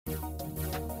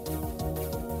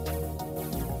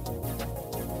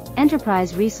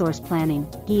Enterprise Resource Planning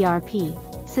 (ERP)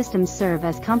 systems serve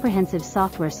as comprehensive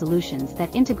software solutions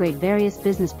that integrate various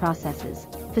business processes,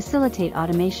 facilitate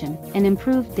automation, and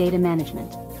improve data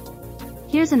management.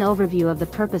 Here's an overview of the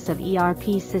purpose of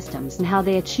ERP systems and how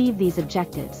they achieve these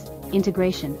objectives.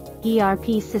 Integration.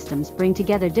 ERP systems bring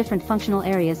together different functional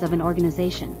areas of an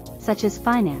organization, such as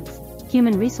finance,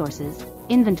 human resources,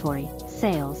 inventory,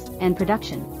 sales, and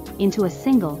production, into a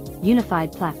single,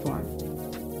 unified platform.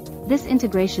 This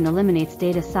integration eliminates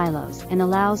data silos and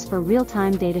allows for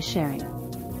real-time data sharing.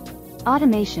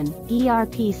 Automation.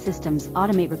 ERP systems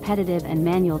automate repetitive and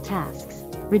manual tasks,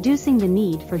 reducing the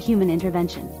need for human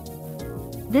intervention.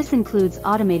 This includes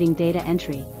automating data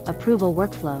entry, approval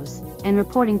workflows, and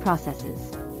reporting processes.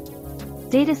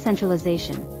 Data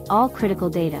centralization. All critical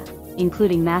data,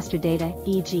 including master data,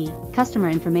 e.g., customer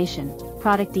information,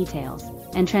 product details,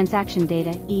 and transaction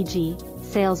data, e.g.,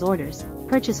 sales orders,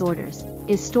 purchase orders,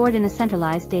 is stored in a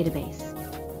centralized database.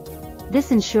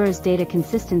 This ensures data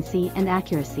consistency and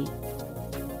accuracy.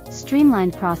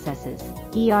 Streamlined processes.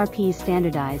 ERPs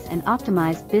standardize and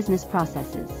optimize business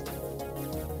processes.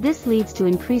 This leads to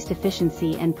increased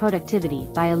efficiency and productivity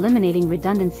by eliminating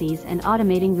redundancies and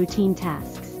automating routine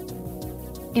tasks.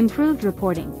 Improved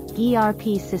reporting.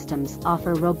 ERP systems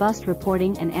offer robust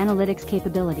reporting and analytics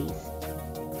capabilities.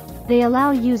 They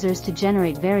allow users to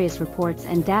generate various reports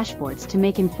and dashboards to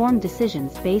make informed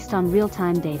decisions based on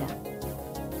real-time data.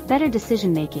 Better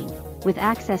decision-making. With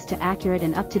access to accurate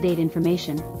and up-to-date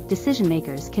information,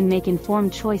 decision-makers can make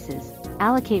informed choices,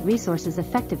 allocate resources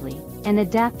effectively, and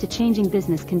adapt to changing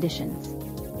business conditions.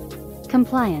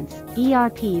 Compliance.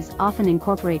 ERPs often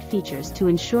incorporate features to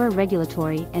ensure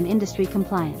regulatory and industry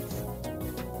compliance.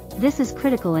 This is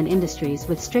critical in industries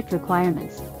with strict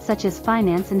requirements, such as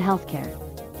finance and healthcare.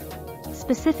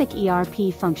 Specific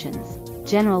ERP functions.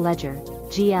 General ledger,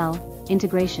 GL,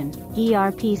 integration.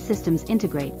 ERP systems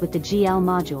integrate with the GL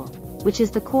module, which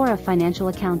is the core of financial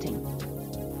accounting.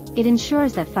 It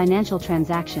ensures that financial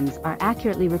transactions are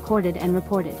accurately recorded and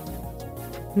reported.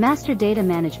 Master data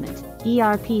management.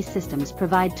 ERP systems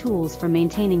provide tools for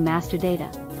maintaining master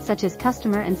data, such as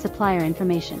customer and supplier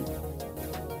information.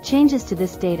 Changes to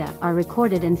this data are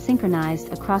recorded and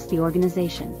synchronized across the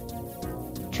organization.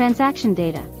 Transaction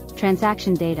data.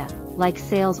 Transaction data, like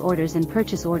sales orders and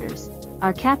purchase orders,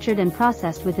 are captured and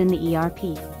processed within the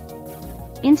ERP.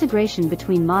 Integration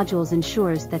between modules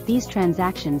ensures that these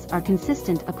transactions are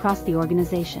consistent across the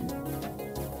organization.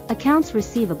 Accounts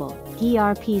receivable.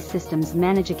 ERP systems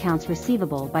manage accounts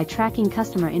receivable by tracking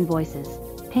customer invoices,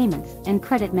 payments, and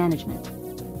credit management.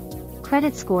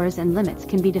 Credit scores and limits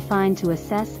can be defined to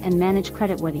assess and manage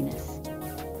creditworthiness.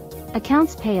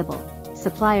 Accounts payable.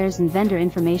 Suppliers and vendor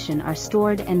information are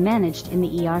stored and managed in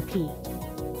the ERP.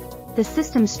 The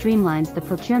system streamlines the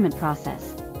procurement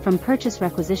process, from purchase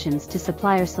requisitions to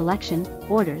supplier selection,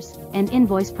 orders, and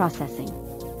invoice processing.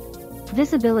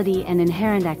 Visibility and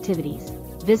inherent activities.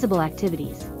 Visible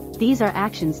activities. These are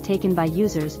actions taken by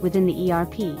users within the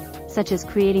ERP, such as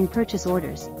creating purchase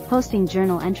orders, posting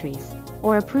journal entries,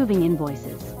 or approving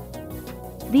invoices.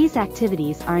 These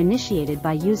activities are initiated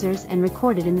by users and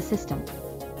recorded in the system.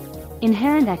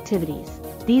 Inherent activities.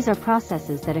 These are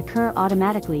processes that occur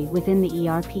automatically within the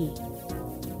ERP.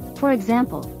 For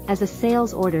example, as a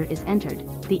sales order is entered,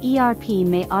 the ERP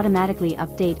may automatically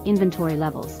update inventory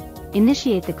levels,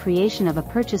 initiate the creation of a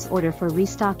purchase order for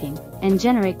restocking, and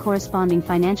generate corresponding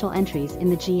financial entries in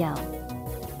the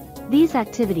GL. These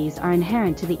activities are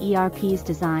inherent to the ERP's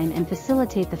design and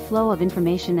facilitate the flow of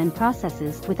information and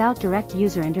processes without direct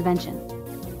user intervention.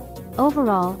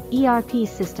 Overall, ERP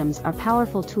systems are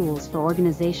powerful tools for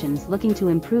organizations looking to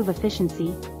improve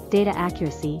efficiency, data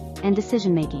accuracy, and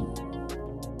decision-making.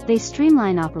 They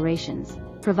streamline operations,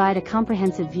 provide a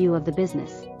comprehensive view of the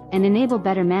business, and enable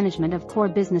better management of core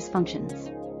business functions.